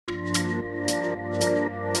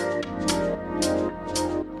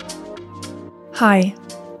Hi,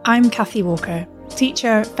 I'm Kathy Walker,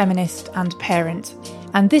 teacher, feminist and parent,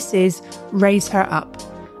 and this is Raise Her Up,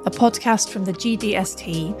 a podcast from the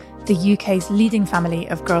GDST, the UK's leading family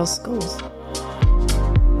of girls' schools.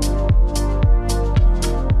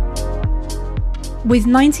 With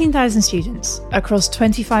 19,000 students across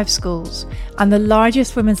 25 schools and the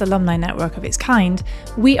largest women's alumni network of its kind,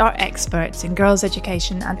 we are experts in girls'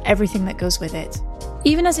 education and everything that goes with it.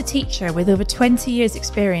 Even as a teacher with over 20 years'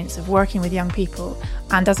 experience of working with young people,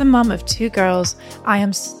 and as a mum of 2 girls, I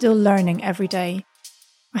am still learning every day.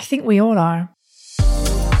 I think we all are.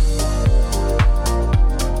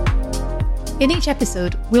 In each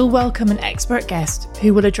episode, we'll welcome an expert guest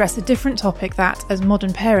who will address a different topic that, as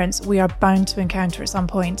modern parents, we are bound to encounter at some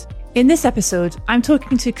point. In this episode, I'm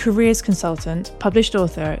talking to careers consultant, published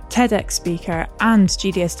author, TEDx speaker, and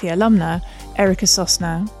GDST alumna, Erica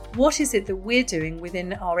Sosna. What is it that we're doing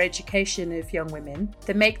within our education of young women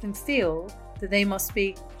that make them feel that they must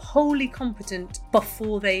be wholly competent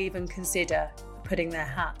before they even consider putting their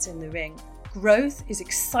hat in the ring? Growth is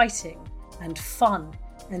exciting and fun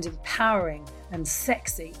and empowering and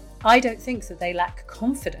sexy. I don't think that they lack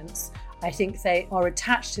confidence. I think they are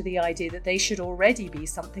attached to the idea that they should already be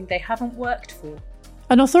something they haven't worked for.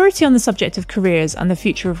 An authority on the subject of careers and the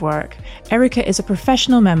future of work, Erica is a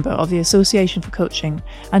professional member of the Association for Coaching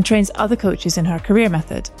and trains other coaches in her career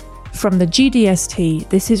method. From the GDST,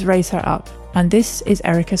 this is Raise Her Up, and this is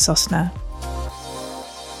Erica Sosna.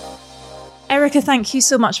 Erica, thank you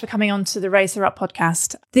so much for coming on to the Raise Her Up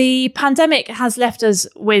podcast. The pandemic has left us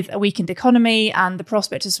with a weakened economy and the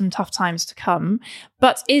prospect of some tough times to come.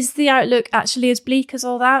 But is the outlook actually as bleak as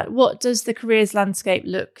all that? What does the careers landscape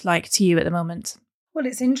look like to you at the moment? Well,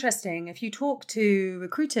 it's interesting. If you talk to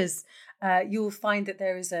recruiters, you'll find that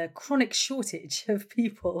there is a chronic shortage of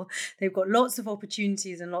people. They've got lots of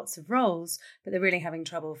opportunities and lots of roles, but they're really having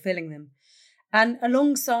trouble filling them. And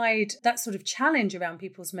alongside that sort of challenge around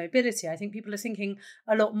people's mobility, I think people are thinking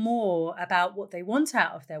a lot more about what they want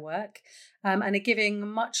out of their work and are giving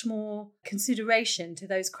much more consideration to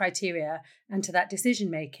those criteria and to that decision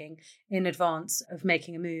making in advance of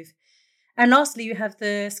making a move. And lastly, you have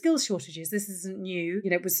the skills shortages. This isn't new.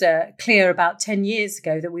 It was clear about 10 years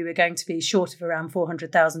ago that we were going to be short of around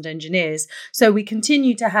 400,000 engineers. So we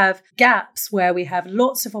continue to have gaps where we have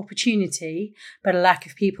lots of opportunity, but a lack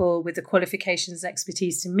of people with the qualifications and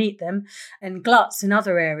expertise to meet them, and gluts in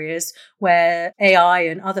other areas where AI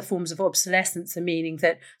and other forms of obsolescence are meaning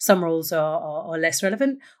that some roles are less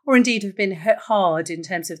relevant, or indeed have been hit hard in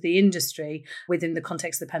terms of the industry within the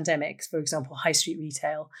context of the pandemic. For example, high street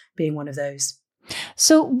retail being one of those.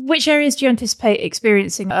 So which areas do you anticipate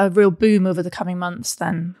experiencing a real boom over the coming months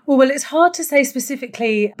then? Well, it's hard to say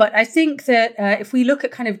specifically, but I think that if we look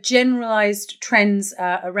at kind of generalized trends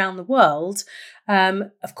around the world,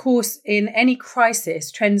 of course, in any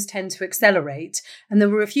crisis, trends tend to accelerate. And there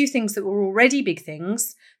were a few things that were already big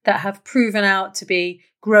things that have proven out to be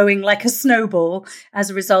growing like a snowball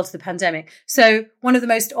as a result of the pandemic. So one of the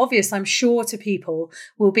most obvious, I'm sure, to people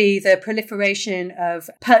will be the proliferation of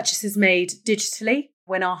purchases made digitally.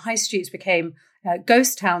 When our high streets became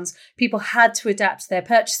ghost towns, people had to adapt their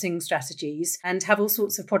purchasing strategies and have all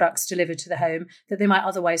sorts of products delivered to the home that they might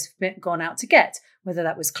otherwise have gone out to get, whether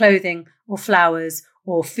that was clothing or flowers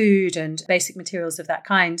or food and basic materials of that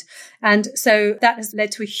kind. And so that has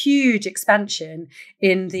led to a huge expansion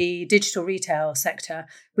in the digital retail sector,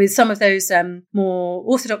 with some of those more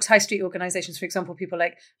orthodox high street organizations, for example, people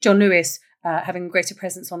like John Lewis, having a greater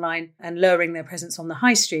presence online and lowering their presence on the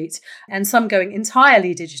high street, and some going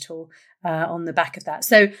entirely digital on the back of that.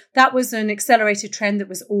 So that was an accelerated trend that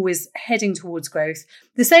was always heading towards growth.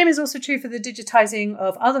 The same is also true for the digitizing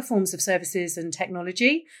of other forms of services and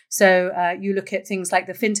technology. So you look at things like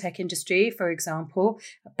the fintech industry, for example.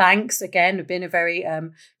 Banks, again, have been a very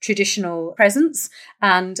traditional presence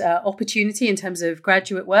and opportunity in terms of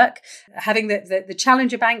graduate work. Having the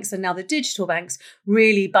challenger banks and now the digital banks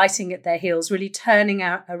really biting at their heels, really turning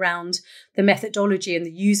around the methodology and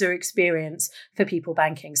the user experience for people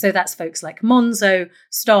banking. So that's folks like Monzo,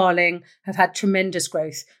 Starling have had tremendous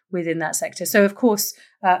growth within that sector. So, of course,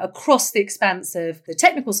 across the expanse of the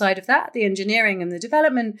technical side of that, the engineering and the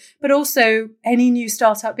development, but also any new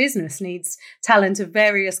startup business needs talent of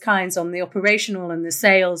various kinds on the operational and the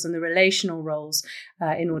sales and the relational roles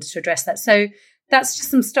in order to address that. So that's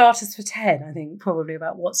just some starters for 10, I think, probably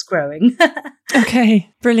about what's growing.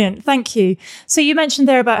 Okay, brilliant. Thank you. So you mentioned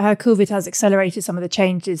there about how COVID has accelerated some of the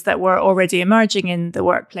changes that were already emerging in the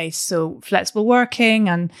workplace. So flexible working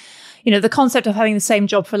and, the concept of having the same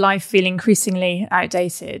job for life feel increasingly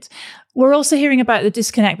outdated. We're also hearing about the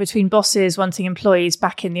disconnect between bosses wanting employees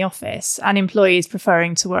back in the office and employees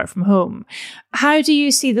preferring to work from home. How do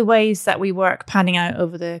you see the ways that we work panning out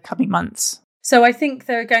over the coming months? So I think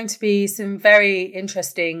there are going to be some very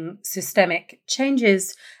interesting systemic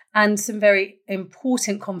changes and some very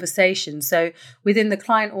important conversations. So within the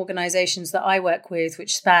client organizations that I work with,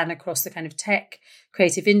 which span across the kind of tech,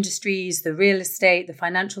 creative industries, the real estate, the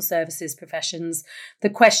financial services professions, the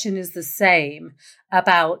question is the same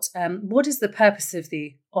about what is the purpose of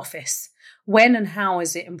the office? When and how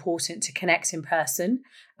is it important to connect in person,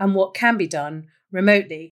 and what can be done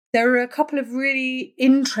remotely? There are a couple of really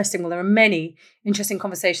interesting, well, there are many interesting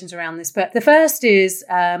conversations around this, but the first is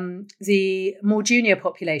the more junior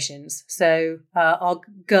populations. So our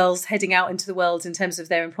girls heading out into the world in terms of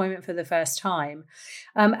their employment for the first time.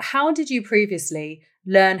 How did you previously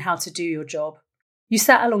learn how to do your job? You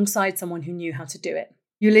sat alongside someone who knew how to do it.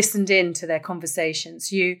 You listened in to their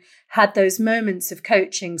conversations. You had those moments of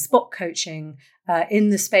coaching, spot coaching in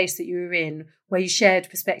the space that you were in, where you shared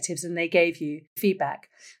perspectives and they gave you feedback.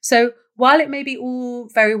 So while it may be all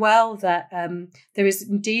very well that there is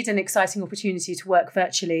indeed an exciting opportunity to work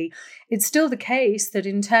virtually, it's still the case that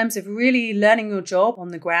in terms of really learning your job on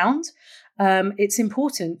the ground, it's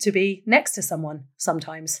important to be next to someone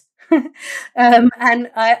sometimes. And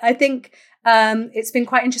I think it's been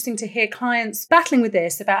quite interesting to hear clients battling with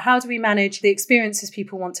this about how do we manage the experiences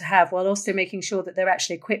people want to have while also making sure that they're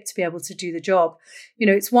actually equipped to be able to do the job. You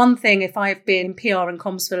know, it's one thing if I've been in PR and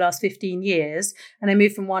comms for the last 15 years and I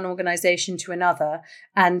move from one organization to another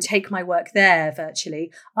and take my work there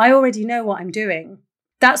virtually, I already know what I'm doing.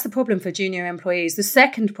 That's the problem for junior employees. The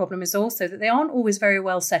second problem is also that they aren't always very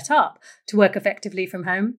well set up to work effectively from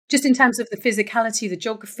home, just in terms of the physicality, the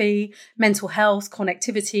geography, mental health,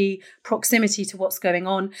 connectivity, proximity to what's going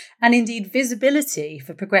on, and indeed visibility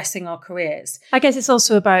for progressing our careers. I guess it's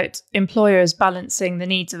also about employers balancing the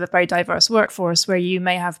needs of a very diverse workforce, where you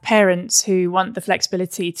may have parents who want the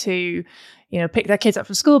flexibility to pick their kids up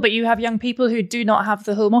from school, but you have young people who do not have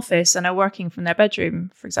the home office and are working from their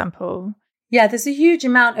bedroom, for example. Yeah, there's a huge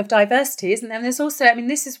amount of diversity, isn't there? And there's also,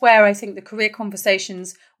 this is where I think the career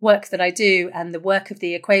conversations work that I do and the work of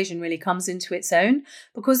the equation really comes into its own,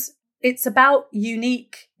 because it's about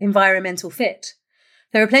unique environmental fit.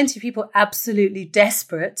 There are plenty of people absolutely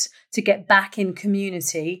desperate to get back in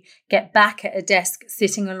community, get back at a desk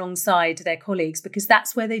sitting alongside their colleagues, because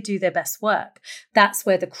that's where they do their best work. That's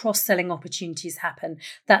where the cross-selling opportunities happen.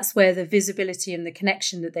 That's where the visibility and the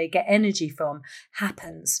connection that they get energy from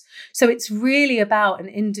happens. So it's really about an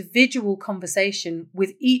individual conversation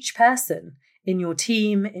with each person in your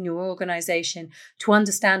team, in your organization, to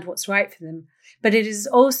understand what's right for them. But it is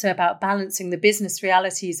also about balancing the business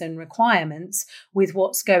realities and requirements with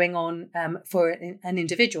what's going on for an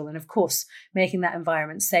individual. And of course, making that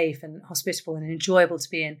environment safe and hospitable and enjoyable to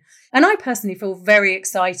be in. And I personally feel very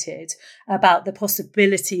excited about the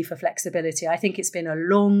possibility for flexibility. I think it's been a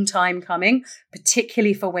long time coming,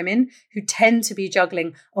 particularly for women who tend to be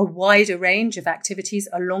juggling a wider range of activities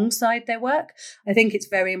alongside their work. I think it's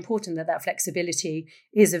very important that that flexibility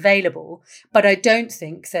is available. But I don't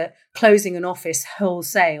think that closing an office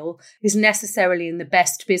wholesale is necessarily in the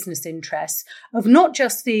best business interests of not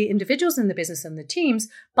just the individuals in the business and the teams,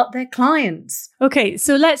 but their clients. Okay,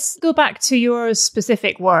 so let's go back to your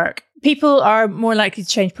specific work. People are more likely to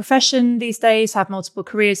change profession these days, have multiple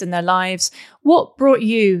careers in their lives. What brought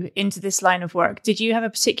you into this line of work? Did you have a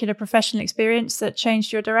particular professional experience that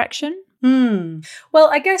changed your direction? Well,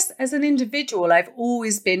 I guess as an individual, I've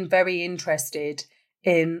always been very interested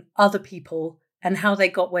in other people and how they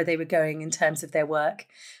got where they were going in terms of their work.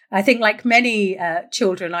 I think like many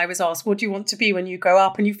children, I was asked, what do you want to be when you grow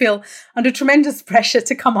up? And you feel under tremendous pressure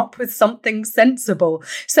to come up with something sensible.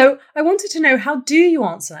 So I wanted to know, how do you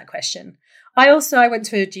answer that question? I went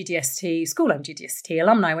to a GDST school. I'm GDST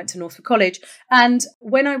alumni. I went to Northwood College. And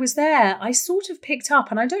when I was there, I sort of picked up,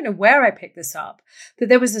 and I don't know where I picked this up, that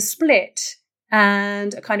there was a split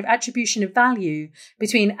and a kind of attribution of value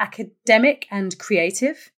between academic and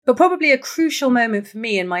creative. But probably a crucial moment for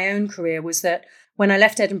me in my own career was that when I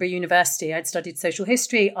left Edinburgh University, I'd studied social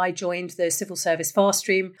history. I joined the civil service fast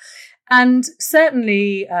stream. And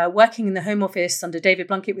certainly working in the Home Office under David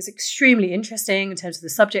Blunkett was extremely interesting in terms of the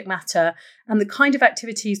subject matter, and the kind of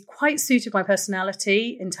activities quite suited my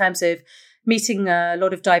personality in terms of meeting a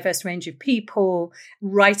lot of diverse range of people,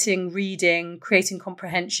 writing, reading, creating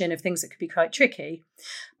comprehension of things that could be quite tricky.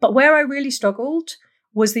 But where I really struggled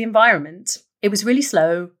was the environment. It was really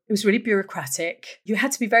slow. It was really bureaucratic. You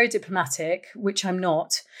had to be very diplomatic, which I'm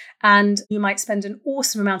not. And you might spend an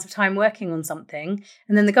awesome amount of time working on something,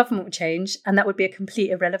 and then the government would change, and that would be a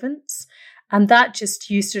complete irrelevance. And that just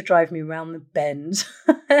used to drive me round the bend.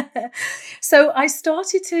 So I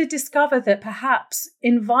started to discover that perhaps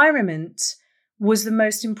environment was the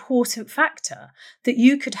most important factor, that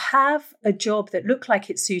you could have a job that looked like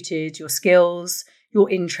it suited your skills, your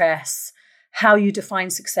interests, how you define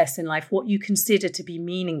success in life, what you consider to be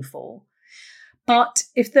meaningful. But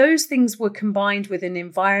if those things were combined with an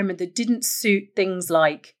environment that didn't suit things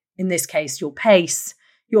like, in this case, your pace,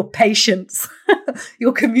 your patience,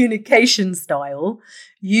 your communication style,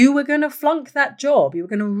 you were going to flunk that job. You were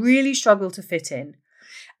going to really struggle to fit in.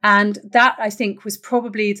 And that, I think, was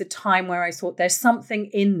probably the time where I thought there's something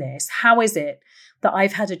in this. How is it that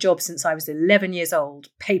I've had a job since I was 11 years old,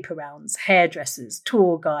 paper rounds, hairdressers,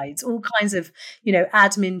 tour guides, all kinds of,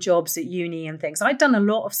 admin jobs at uni and things. I'd done a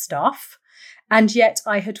lot of stuff, and yet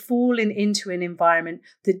I had fallen into an environment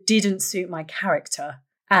that didn't suit my character.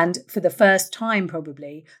 And for the first time,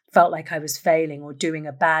 probably felt like I was failing or doing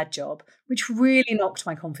a bad job, which really knocked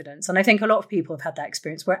my confidence. And I think a lot of people have had that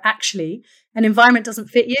experience where actually an environment doesn't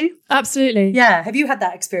fit you. Absolutely. Yeah. Have you had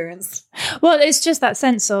that experience? Well, it's just that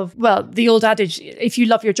sense of, the old adage, if you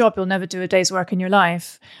love your job, you'll never do a day's work in your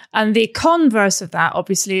life. And the converse of that,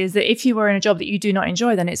 obviously, is that if you were in a job that you do not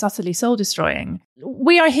enjoy, then it's utterly soul destroying.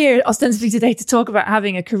 We are here ostensibly today to talk about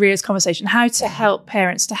having a careers conversation, how to help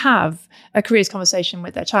parents to have a careers conversation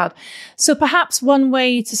with their child. So perhaps one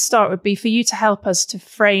way to start would be for you to help us to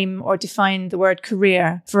frame or define the word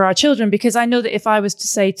career for our children, because I know that if I was to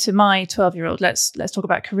say to my 12-year-old, let's talk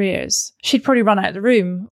about careers, she'd probably run out of the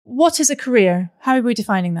room. What is a career? How are we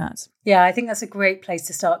defining that? Yeah, I think that's a great place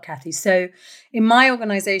to start, Kathy. So in my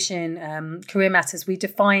organisation, Career Matters, we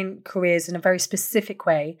define careers in a very specific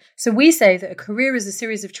way. So we say that a career is a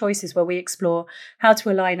series of choices where we explore how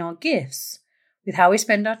to align our gifts with how we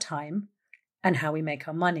spend our time and how we make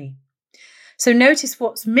our money. So notice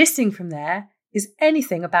what's missing from there is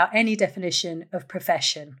anything about any definition of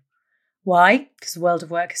profession. Why? Because the world of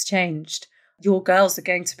work has changed. Your girls are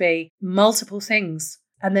going to be multiple things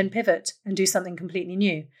and then pivot and do something completely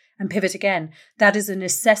new and pivot again. That is a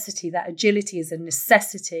necessity. That agility is a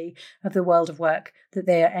necessity of the world of work that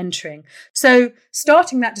they are entering. So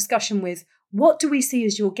starting that discussion with, what do we see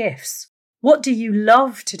as your gifts? What do you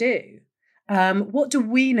love to do? What do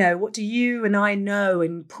we know? What do you and I know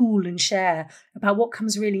and pool and share about what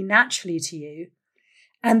comes really naturally to you?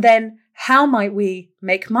 And then how might we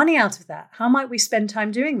make money out of that? How might we spend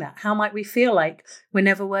time doing that? How might we feel like we're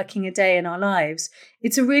never working a day in our lives?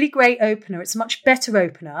 It's a really great opener. It's a much better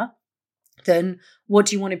opener than what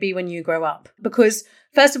do you want to be when you grow up? Because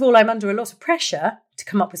first of all, I'm under a lot of pressure to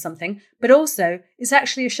come up with something, but also it's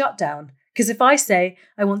actually a shutdown. Because if I say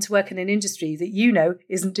I want to work in an industry that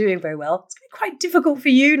isn't doing very well, it's going to be quite difficult for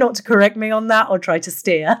you not to correct me on that or try to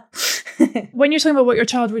steer. When you're talking about what your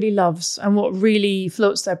child really loves and what really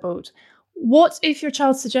floats their boat, what if your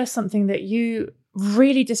child suggests something that you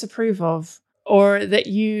really disapprove of or that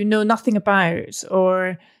you know nothing about?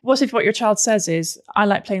 Or what if what your child says is, I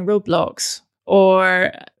like playing Roblox,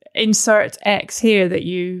 or insert X here that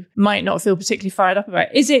you might not feel particularly fired up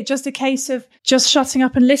about? Is it just a case of just shutting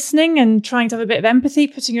up and listening and trying to have a bit of empathy,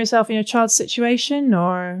 putting yourself in your child's situation,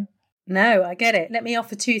 or? No, I get it. Let me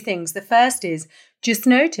offer two things. The first is just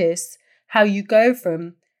notice how you go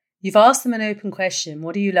from, you've asked them an open question,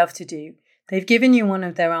 what do you love to do? They've given you one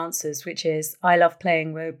of their answers, which is, I love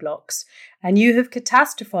playing Roblox. And you have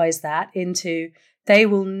catastrophized that into, they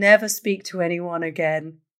will never speak to anyone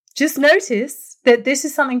again. Just notice that this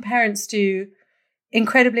is something parents do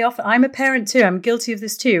incredibly often. I'm a parent too. I'm guilty of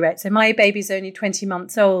this too, right? So my baby's only 20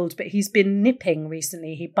 months old, but he's been nipping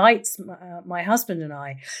recently. He bites my husband and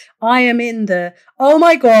I. I am in the, oh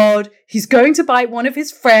my God, he's going to bite one of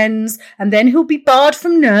his friends, and then he'll be barred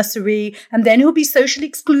from nursery, and then he'll be socially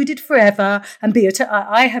excluded forever and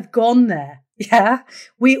I have gone there. Yeah,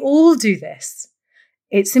 we all do this.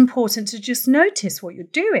 It's important to just notice what you're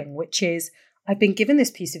doing, which is, I've been given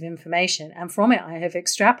this piece of information, and from it I have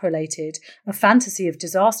extrapolated a fantasy of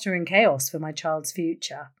disaster and chaos for my child's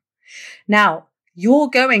future. Now, your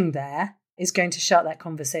going there is going to shut that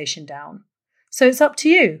conversation down. So it's up to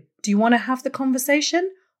you. Do you want to have the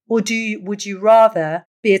conversation, or would you rather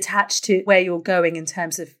be attached to where you're going in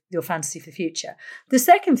terms of your fantasy for the future? The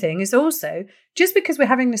second thing is also, just because we're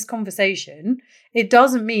having this conversation, it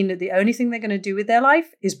doesn't mean that the only thing they're going to do with their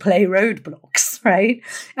life is play Roblox, right?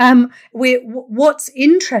 What's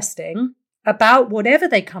interesting about whatever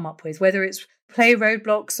they come up with, whether it's play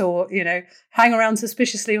Roblox or, hang around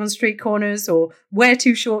suspiciously on street corners or wear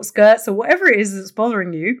too short skirts or whatever it is that's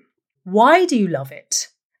bothering you, why do you love it?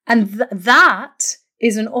 And that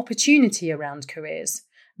is an opportunity around careers.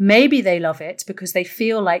 Maybe they love it because they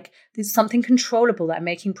feel like there's something controllable that I'm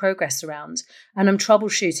making progress around and I'm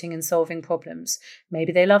troubleshooting and solving problems.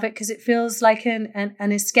 Maybe they love it because it feels like an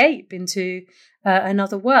escape into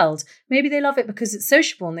another world. Maybe they love it because it's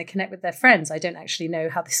sociable and they connect with their friends. I don't actually know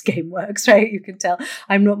how this game works, right? You can tell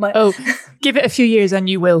I'm not much. Oh, give it a few years and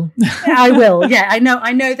you will. I will. Yeah,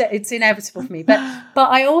 I know that it's inevitable for me. But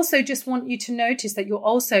I also just want you to notice that you're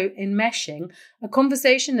also enmeshing a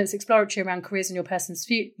conversation that's exploratory around careers and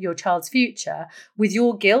your child's future with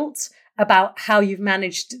your guilt about how you've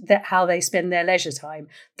managed that, how they spend their leisure time.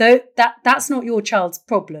 Though that's not your child's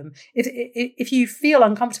problem. If you feel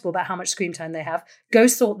uncomfortable about how much screen time they have, go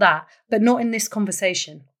sort that, but not in this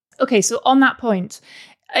conversation. Okay, so on that point,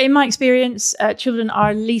 in my experience, children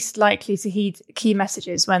are least likely to heed key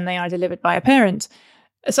messages when they are delivered by a parent.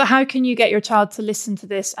 So how can you get your child to listen to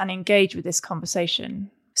this and engage with this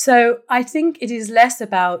conversation? So I think it is less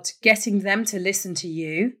about getting them to listen to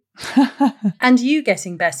you and you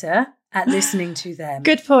getting better at listening to them.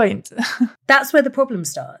 Good point. That's where the problem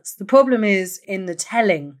starts. The problem is in the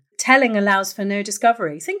telling. Telling allows for no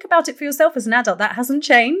discovery. Think about it for yourself as an adult. That hasn't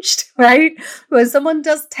changed, right? When someone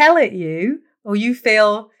does tell it you, or you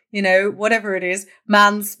feel, whatever it is,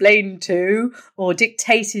 mansplained to or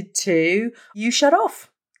dictated to, you shut off.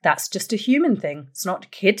 That's just a human thing. It's not a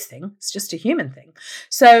kid thing. It's just a human thing.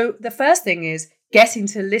 So the first thing is get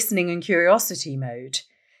into listening and curiosity mode.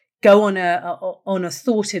 Go on a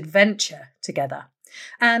thought adventure together.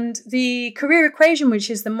 And the career equation, which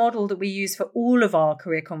is the model that we use for all of our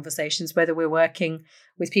career conversations, whether we're working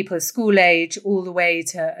with people of school age all the way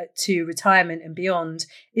to retirement and beyond,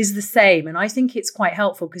 is the same. And I think it's quite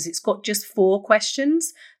helpful because it's got just 4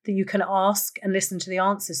 questions that you can ask and listen to the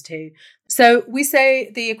answers to. So we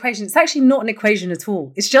say the equation, it's actually not an equation at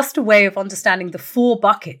all. It's just a way of understanding the 4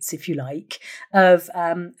 buckets, if you like, of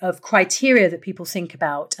criteria that people think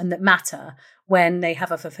about and that matter when they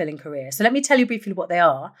have a fulfilling career. So let me tell you briefly what they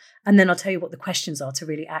are, and then I'll tell you what the questions are to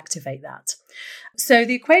really activate that. So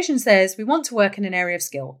the equation says we want to work in an area of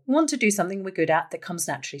skill. We want to do something we're good at that comes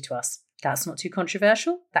naturally to us. That's not too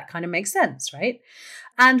controversial. That kind of makes sense, right?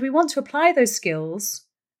 And we want to apply those skills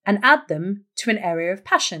and add them to an area of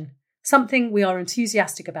passion. Something we are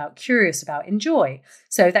enthusiastic about, curious about, enjoy.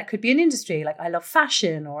 So that could be an industry like I love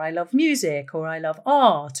fashion, or I love music, or I love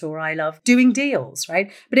art, or I love doing deals,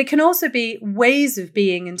 right? But it can also be ways of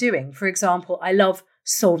being and doing. For example, I love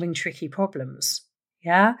solving tricky problems.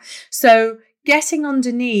 Yeah. So getting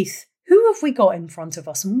underneath, who have we got in front of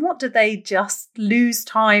us and what do they just lose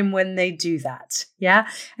time when they do that? Yeah.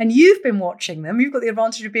 And you've been watching them. You've got the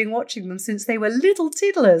advantage of watching them since they were little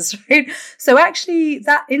tiddlers, right? So actually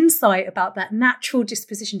that insight about that natural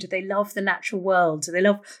disposition, do they love the natural world? Do they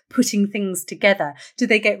love putting things together? Do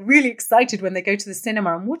they get really excited when they go to the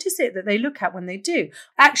cinema? And what is it that they look at when they do?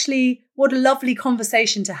 Actually, what a lovely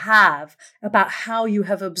conversation to have about how you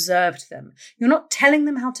have observed them. You're not telling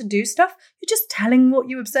them how to do stuff. You're just telling what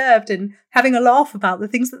you observed and having a laugh about the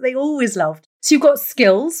things that they always loved. So you've got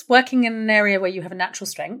skills, working in an area where you have a natural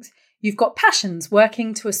strength. You've got passions,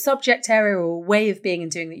 working to a subject area or a way of being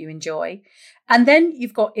and doing that you enjoy. And then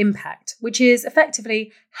you've got impact, which is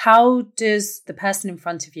effectively how does the person in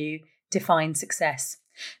front of you define success?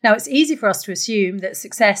 Now, it's easy for us to assume that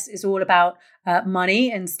success is all about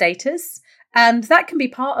money and status, and that can be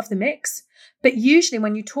part of the mix. But usually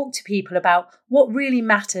when you talk to people about what really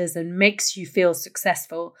matters and makes you feel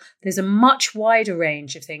successful, there's a much wider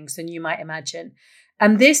range of things than you might imagine.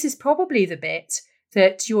 And this is probably the bit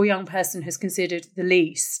that your young person has considered the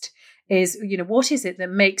least is, what is it that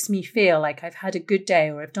makes me feel like I've had a good day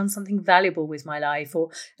or I've done something valuable with my life or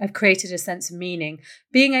I've created a sense of meaning.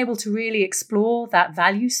 Being able to really explore that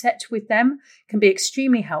value set with them can be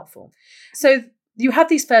extremely helpful. So you have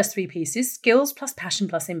these first 3 pieces, skills plus passion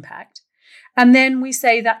plus impact. And then we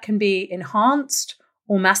say that can be enhanced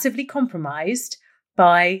or massively compromised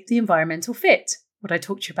by the environmental fit, what I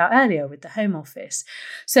talked to you about earlier with the home office.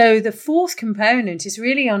 So the 4th component is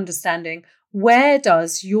really understanding, where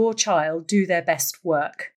does your child do their best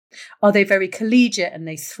work? Are they very collegiate and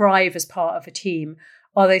they thrive as part of a team?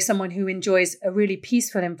 Are they someone who enjoys a really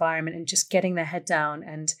peaceful environment and just getting their head down?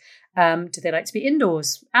 And do they like to be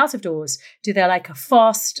indoors, out of doors? Do they like a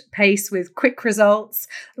fast pace with quick results?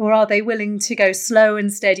 Or are they willing to go slow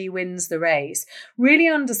and steady wins the race? Really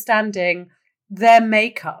understanding their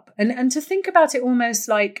makeup and to think about it almost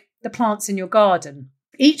like the plants in your garden.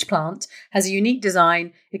 Each plant has a unique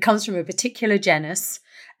design. It comes from a particular genus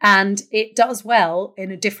and it does well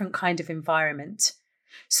in a different kind of environment.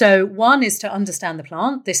 So one is to understand the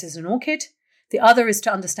plant. This is an orchid. The other is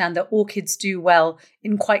to understand that orchids do well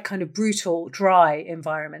in quite kind of brutal, dry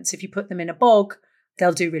environments. If you put them in a bog,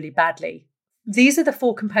 they'll do really badly. These are the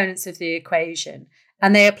 4 components of the equation,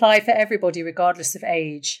 and they apply for everybody regardless of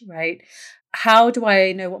age, right? How do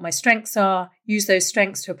I know what my strengths are? Use those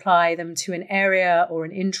strengths to apply them to an area or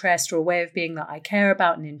an interest or a way of being that I care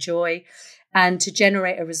about and enjoy, and to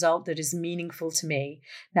generate a result that is meaningful to me.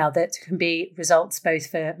 Now, that can be results both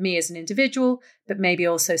for me as an individual, but maybe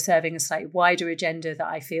also serving a slightly wider agenda that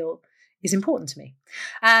I feel is important to me.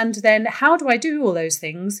 And then how do I do all those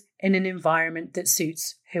things in an environment that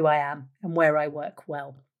suits who I am and where I work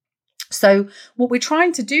well? So what we're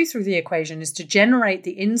trying to do through the equation is to generate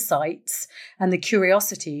the insights and the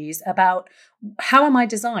curiosities about how am I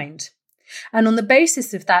designed? And on the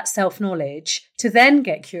basis of that self-knowledge, to then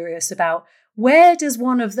get curious about where does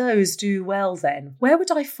one of those do well then? Where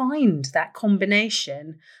would I find that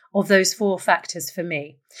combination of those 4 factors for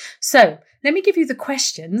me? So let me give you the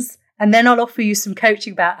questions, and then I'll offer you some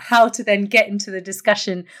coaching about how to then get into the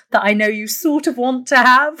discussion that I know you sort of want to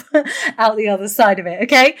have out the other side of it,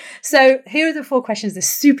 okay? So here are the 4 questions. They're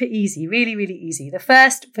super easy, really, really easy. The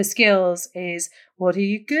first for skills is, what are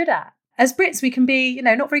you good at? As Brits, we can be,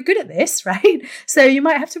 not very good at this, right? So you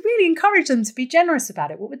might have to really encourage them to be generous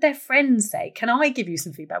about it. What would their friends say? Can I give you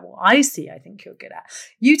some feedback? What I see, I think you're good at.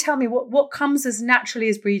 You tell me what comes as naturally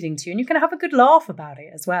as breathing to you, and you can have a good laugh about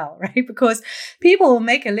it as well, right? Because people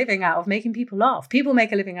make a living out of making people laugh. People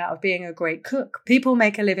make a living out of being a great cook. People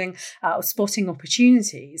make a living out of spotting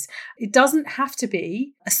opportunities. It doesn't have to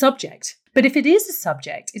be a subject. But if it is a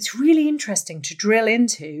subject, it's really interesting to drill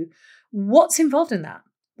into what's involved in that.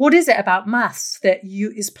 What is it about maths that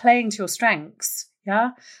is playing to your strengths?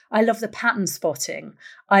 Yeah, I love the pattern spotting.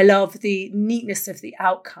 I love the neatness of the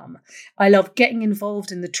outcome. I love getting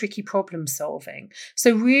involved in the tricky problem solving.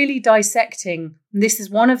 So really dissecting, this is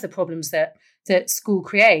one of the problems that school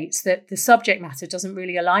creates, that the subject matter doesn't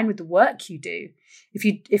really align with the work you do.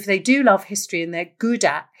 If they do love history and they're good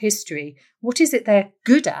at history, what is it they're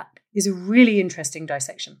good at is a really interesting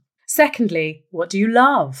dissection. Secondly, what do you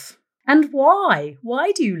love? And why?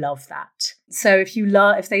 Why do you love that? So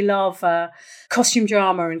if they love costume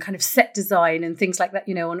drama and kind of set design and things like that,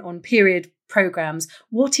 on period programs,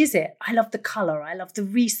 what is it? I love the color. I love the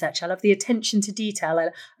research. I love the attention to detail.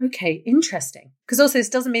 Okay, interesting. Because also this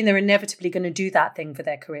doesn't mean they're inevitably going to do that thing for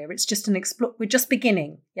their career. It's just we're just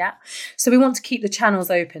beginning. Yeah. So we want to keep the channels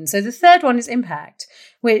open. So the third one is impact,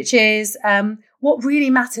 which is what really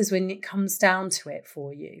matters when it comes down to it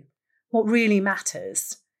for you. What really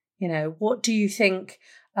matters? What do you think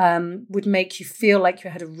would make you feel like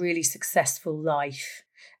you had a really successful life?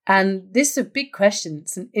 And this is a big question.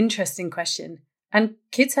 It's an interesting question. And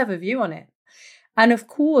kids have a view on it. And of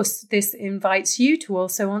course, this invites you to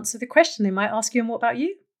also answer the question. They might ask you, and what about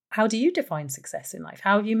you? How do you define success in life?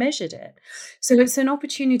 How have you measured it? So it's an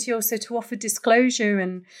opportunity also to offer disclosure.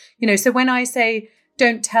 And, so when I say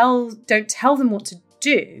don't tell them what to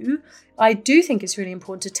do, I do think it's really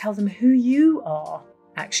important to tell them who you are.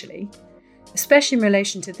 Actually, especially in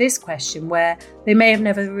relation to this question where they may have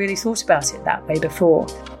never really thought about it that way before.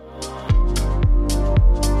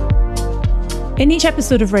 In each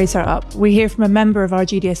episode of Raise Her Up, we hear from a member of our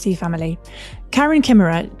GDST family. Karen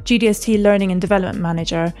Kimmerer, GDST Learning and Development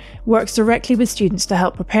Manager, works directly with students to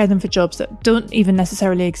help prepare them for jobs that don't even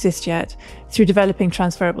necessarily exist yet, through developing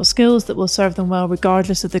transferable skills that will serve them well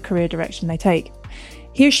regardless of the career direction they take.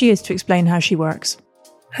 Here she is to explain how she works.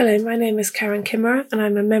 Hello, my name is Karen Kimmerer and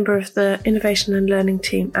I'm a member of the Innovation and Learning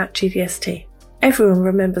team at GDST. Everyone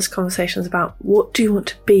remembers conversations about what do you want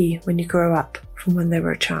to be when you grow up from when they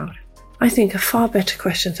were a child. I think a far better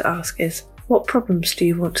question to ask is, what problems do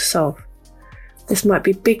you want to solve? This might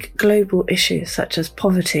be big global issues such as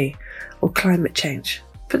poverty or climate change,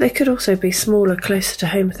 but they could also be smaller, closer to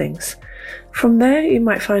home things. From there, you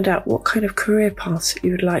might find out what kind of career paths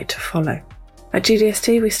you would like to follow. At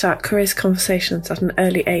GDST, we start careers conversations at an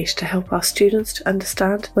early age to help our students to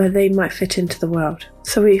understand where they might fit into the world.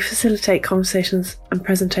 So we facilitate conversations and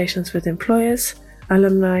presentations with employers,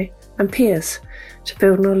 alumni, and peers to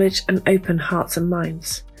build knowledge and open hearts and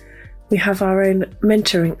minds. We have our own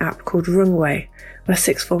mentoring app called Rungway, where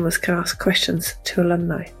sixth formers can ask questions to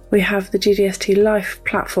alumni. We have the GDST Life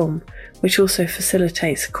platform, which also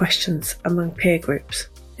facilitates questions among peer groups.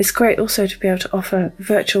 It's great also to be able to offer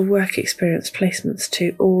virtual work experience placements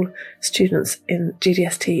to all students in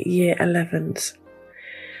GDST Year 11s.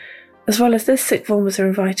 As well as this, sixth formers are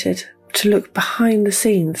invited to look behind the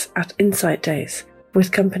scenes at Insight Days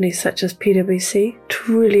with companies such as PwC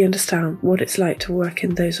to really understand what it's like to work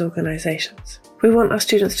in those organisations. We want our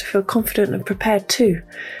students to feel confident and prepared too,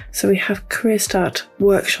 so we have Career Start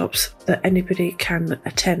workshops that anybody can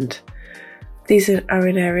attend. These are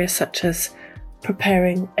in areas such as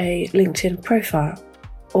preparing a LinkedIn profile,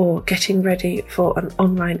 or getting ready for an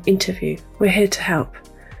online interview, we're here to help.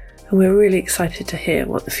 And we're really excited to hear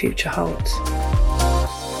what the future holds.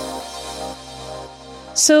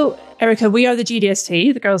 So, Erica, we are the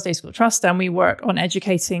GDST, the Girls' Day School Trust, and we work on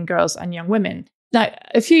educating girls and young women. Now,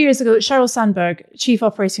 a few years ago, Sheryl Sandberg, Chief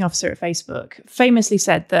Operating Officer at Facebook, famously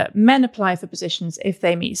said that men apply for positions if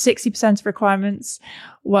they meet 60% of requirements,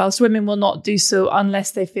 whilst women will not do so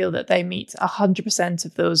unless they feel that they meet 100%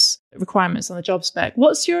 of those requirements on the job spec.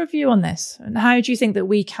 What's your view on this? And how do you think that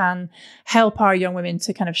we can help our young women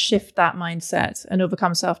to kind of shift that mindset and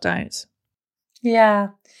overcome self-doubt? Yeah.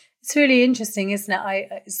 It's really interesting, isn't it?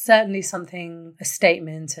 It's certainly a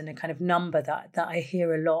statement and a kind of number that I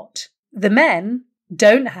hear a lot. The men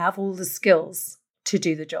don't have all the skills to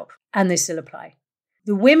do the job, and they still apply.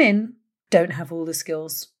 The women don't have all the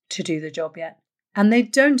skills to do the job yet, and they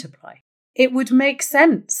don't apply. It would make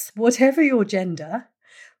sense, whatever your gender,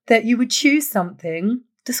 that you would choose something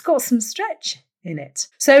that's got some stretch in it.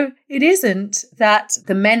 So it isn't that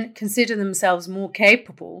the men consider themselves more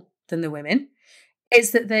capable than the women.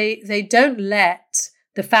 It's that they don't let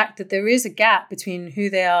the fact that there is a gap between who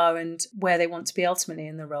they are and where they want to be ultimately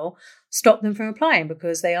in the role stop them from applying,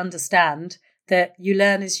 because they understand that you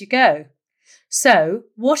learn as you go. So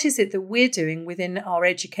what is it that we're doing within our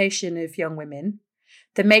education of young women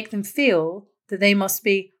that make them feel that they must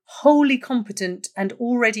be wholly competent and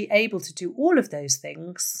already able to do all of those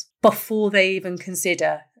things before they even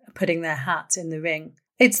consider putting their hat in the ring?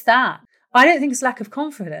 It's that. I don't think it's lack of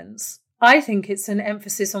confidence. I think it's an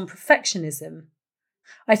emphasis on perfectionism.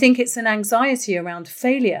 I think it's an anxiety around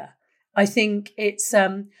failure. I think it's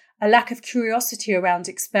a lack of curiosity around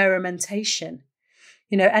experimentation.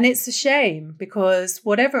 And it's a shame, because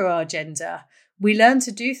whatever our gender, we learn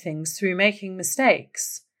to do things through making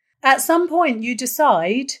mistakes. At some point, you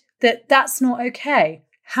decide that that's not okay.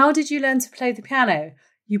 How did you learn to play the piano?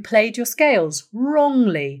 You played your scales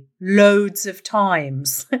wrongly loads of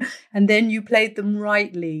times, and then you played them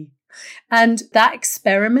rightly. And that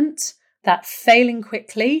experiment, that failing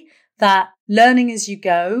quickly, that learning as you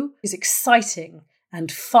go is exciting and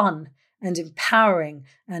fun and empowering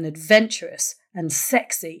and adventurous and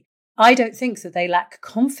sexy. I don't think that they lack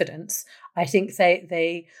confidence. I think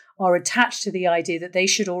they are attached to the idea that they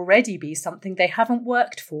should already be something they haven't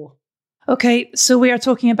worked for. Okay, so we are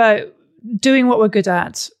talking about doing what we're good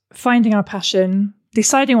at, finding our passion,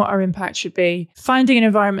 deciding what our impact should be, finding an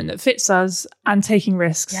environment that fits us, and taking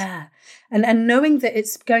risks. Yeah. And knowing that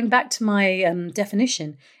it's, going back to my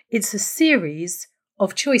definition, it's a series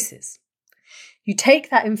of choices. You take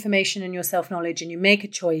that information and your self-knowledge and you make a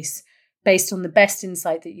choice based on the best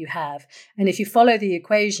insight that you have. And if you follow the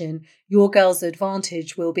equation, your girl's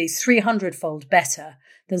advantage will be 300-fold better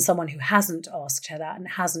than someone who hasn't asked her that and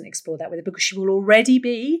hasn't explored that with her, because she will already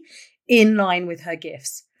be in line with her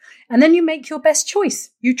gifts. And then you make your best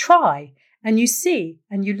choice. You try and you see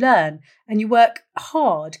and you learn and you work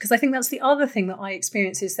hard. Because I think that's the other thing that I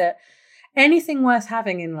experience, is that anything worth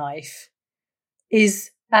having in life is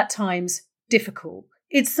at times difficult.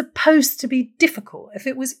 It's supposed to be difficult. If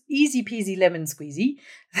it was easy peasy lemon squeezy,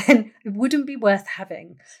 then it wouldn't be worth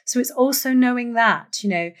having. So it's also knowing that,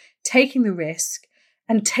 taking the risk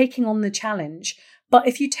and taking on the challenge. But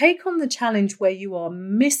if you take on the challenge where you are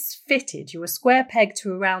misfitted, you're a square peg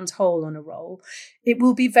to a round hole on a roll, it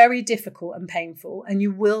will be very difficult and painful, and you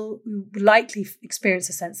will likely experience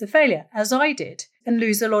a sense of failure, as I did, and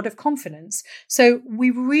lose a lot of confidence. So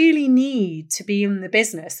we really need to be in the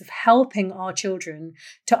business of helping our children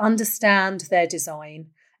to understand their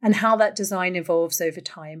design and how that design evolves over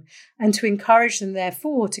time, and to encourage them,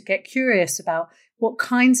 therefore, to get curious about what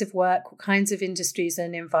kinds of work, what kinds of industries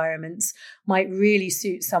and environments might really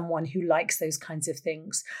suit someone who likes those kinds of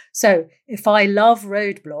things. So if I love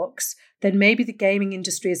roadblocks, then maybe the gaming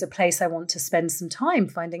industry is a place I want to spend some time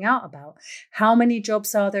finding out about. How many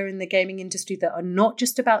jobs are there in the gaming industry that are not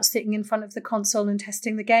just about sitting in front of the console and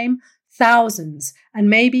testing the game? Thousands. And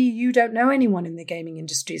maybe you don't know anyone in the gaming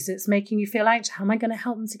industry, so it's making you feel anxious. How am I going to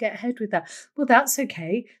help them to get ahead with that? Well, that's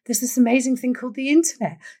okay. There's this amazing thing called the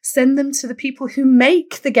internet. Send them to the people who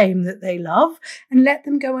make the game that they love and let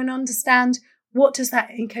them go and understand, what does that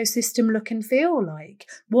ecosystem look and feel like?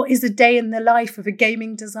 What is a day in the life of a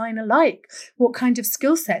gaming designer like? What kind of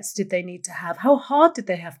skill sets did they need to have? How hard did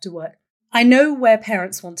they have to work? I know where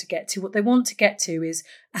parents want to get to. What they want to get to is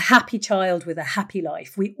a happy child with a happy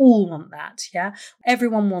life. We all want that, yeah?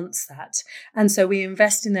 Everyone wants that. And so we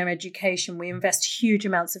invest in their education. We invest huge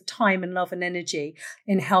amounts of time and love and energy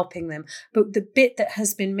in helping them. But the bit that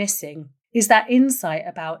has been missing is that insight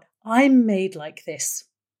about, I'm made like this.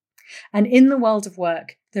 And in the world of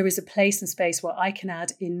work, there is a place and space where I can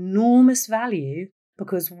add enormous value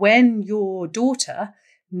because when your daughter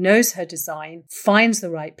knows her design, finds the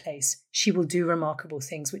right place, she will do remarkable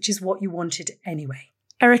things, which is what you wanted anyway.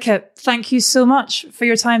 Erica, thank you so much for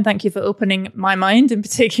your time. Thank you for opening my mind in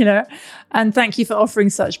particular. And thank you for offering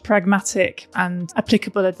such pragmatic and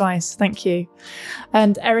applicable advice. Thank you.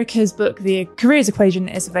 And Erica's book, The Careers Equation,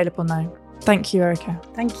 is available now. Thank you, Erica.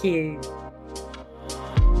 Thank you.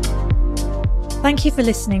 Thank you for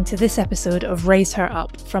listening to this episode of Raise Her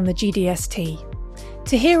Up from the GDST.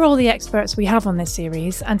 To hear all the experts we have on this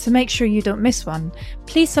series and to make sure you don't miss one,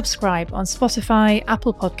 please subscribe on Spotify,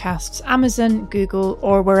 Apple Podcasts, Amazon, Google,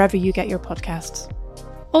 or wherever you get your podcasts.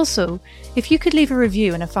 Also, if you could leave a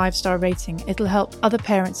review and a 5-star rating, it'll help other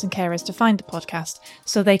parents and carers to find the podcast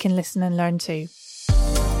so they can listen and learn too.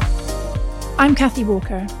 I'm Kathy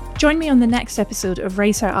Walker. Join me on the next episode of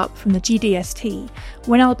Raise Her Up from the GDST,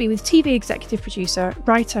 when I'll be with TV executive producer,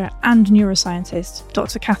 writer and neuroscientist,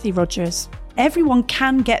 Dr. Kathy Rogers. Everyone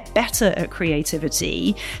can get better at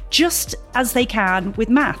creativity just as they can with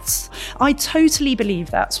maths. I totally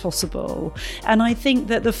believe that's possible. And I think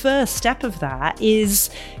that the first step of that is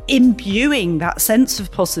imbuing that sense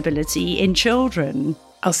of possibility in children.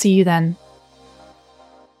 I'll see you then.